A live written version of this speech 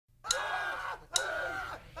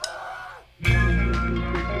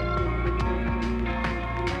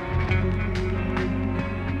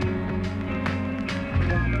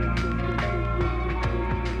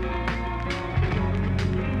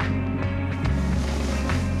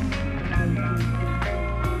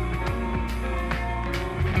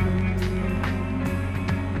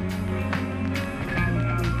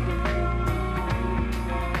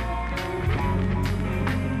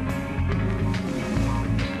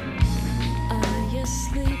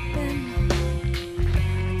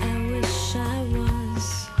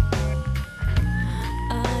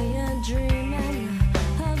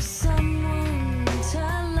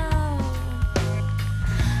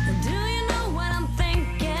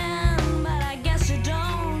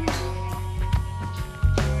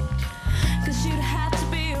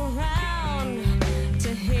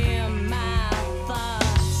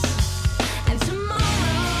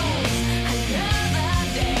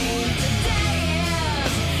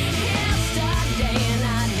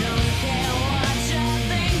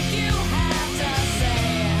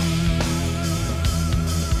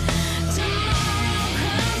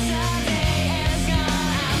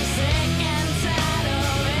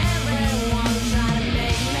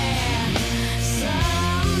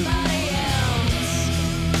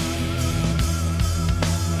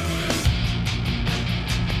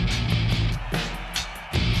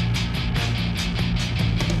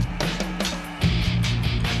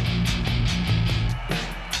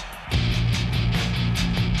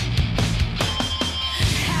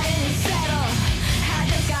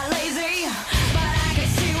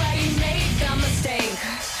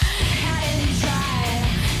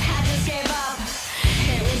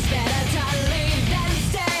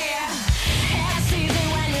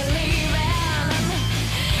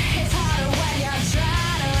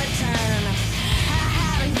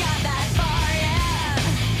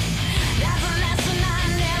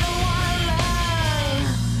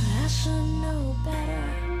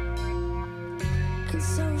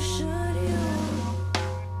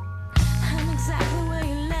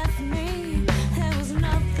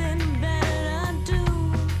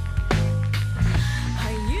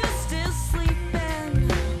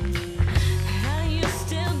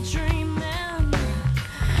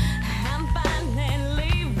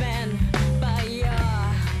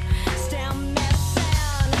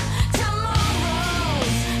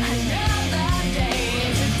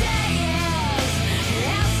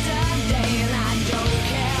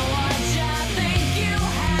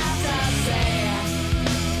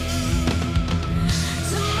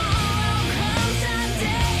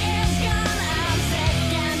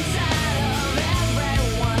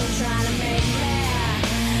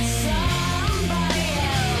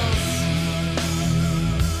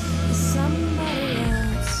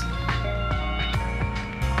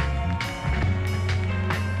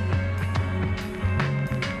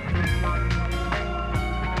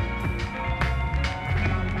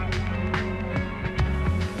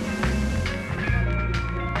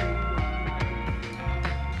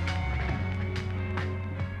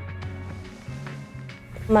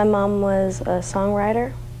My mom was a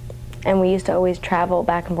songwriter, and we used to always travel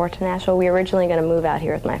back and forth to Nashville. We were originally going to move out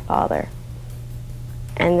here with my father.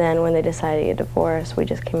 And then when they decided to get divorced, we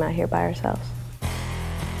just came out here by ourselves.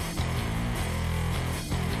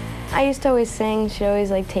 I used to always sing. She'd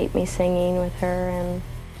always tape me singing with her, and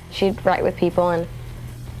she'd write with people, and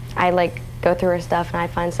I'd go through her stuff, and I'd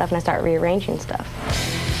find stuff, and I'd start rearranging stuff.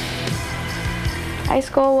 High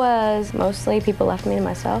school was mostly people left me to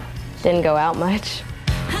myself. Didn't go out much.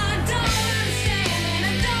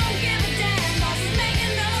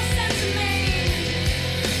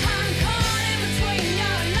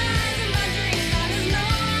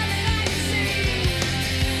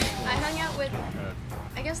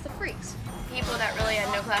 I guess the freaks. People that really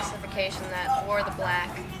had no classification, that wore the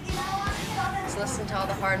black. Just listened to all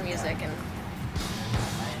the hard music and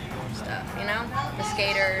stuff, you know? The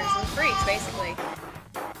skaters and freaks, basically.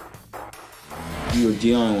 You were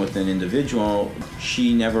dealing with an individual.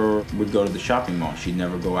 She never would go to the shopping mall. She'd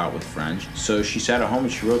never go out with friends. So she sat at home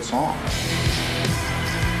and she wrote songs.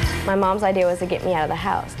 My mom's idea was to get me out of the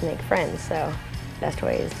house, to make friends, so the best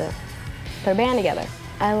way is to put a band together.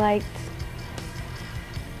 I liked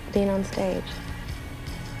being on stage.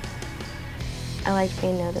 I liked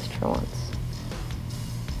being noticed for once.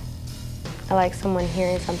 I liked someone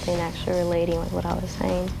hearing something and actually relating with what I was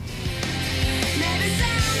saying.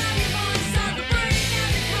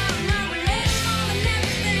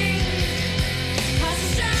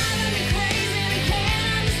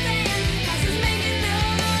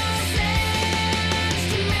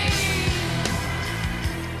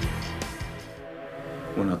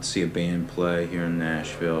 Went out to see a band play here in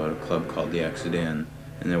Nashville at a club called the Exit Inn,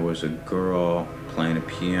 and there was a girl playing a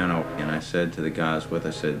piano, and I said to the guys with,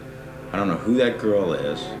 I said, I don't know who that girl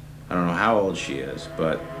is, I don't know how old she is,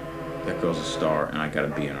 but that girl's a star and I gotta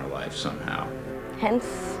be in her life somehow. Hence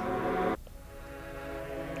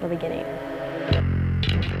the beginning.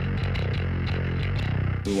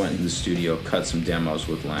 We went into the studio, cut some demos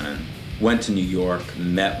with Lennon, went to New York,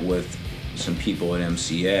 met with some people at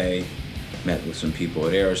MCA, met with some people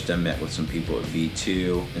at Arista, met with some people at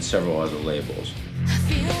V2, and several other labels. I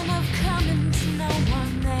feel love coming to no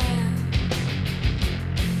one there.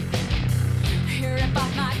 You rip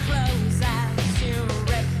off my clothes as you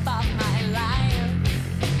rip off my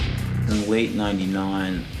life. In late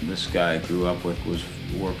 '99, this guy I grew up with was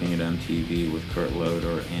working at MTV with Kurt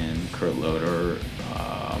Loder, and Kurt Loder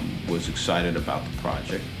was excited about the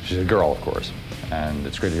project. She's a girl, of course, and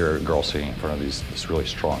it's great to hear a girl singing in front of this really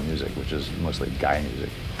strong music, which is mostly guy music.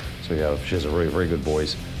 So she has a very, very good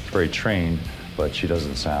voice. She's very trained, but she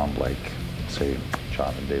doesn't sound like, say,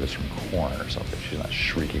 Jonathan Davis from Korn or something. She's not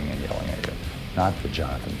shrieking and yelling at you. Not that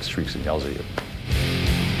Jonathan shrieks and yells at you.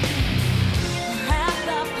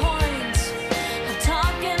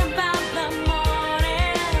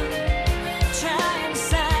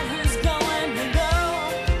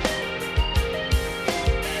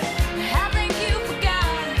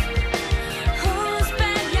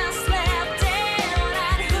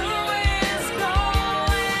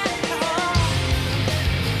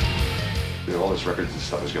 All this records and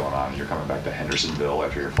stuff is going on. You're coming back to Hendersonville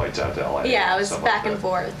after your flights out to LA. Yeah, I was back and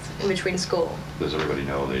forth in between school. Does everybody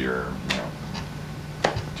know that you're,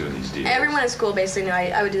 doing these deals? Everyone at school basically knew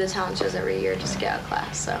I would do the talent shows every year just to get out of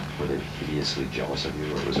class, so. Were they hideously jealous of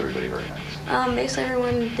you, or was everybody very nice? Basically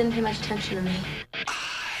everyone didn't pay much attention to me.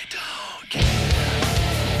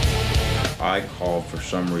 I called for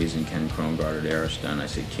some reason Ken Krongard at Arista, and I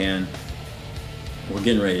said, Ken, we're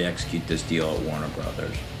getting ready to execute this deal at Warner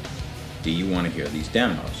Brothers. Do you want to hear these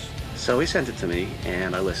demos? So he sent it to me,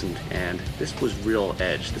 and I listened, and this was real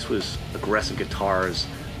edge. This was aggressive guitars,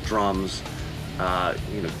 drums,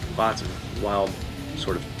 lots of wild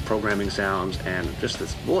sort of programming sounds, and just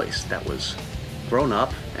this voice that was grown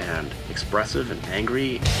up and expressive and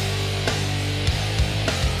angry.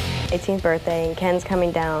 18th birthday, and Ken's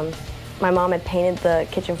coming down. My mom had painted the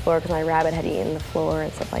kitchen floor because my rabbit had eaten the floor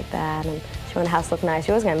and stuff like that, and she wanted the house to look nice.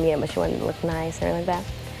 She wasn't gonna meet him, but she wanted it to look nice and everything like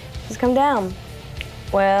that. Just come down.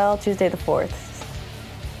 Well, Tuesday the 4th.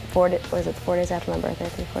 4 days after my birthday,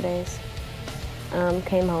 3-4 days.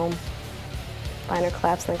 Came home, find her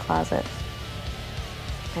collapsed in the closet.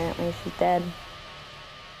 Apparently she's dead.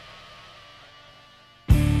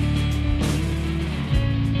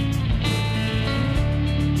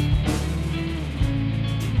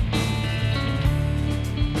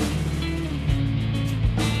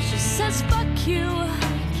 She says, fuck you.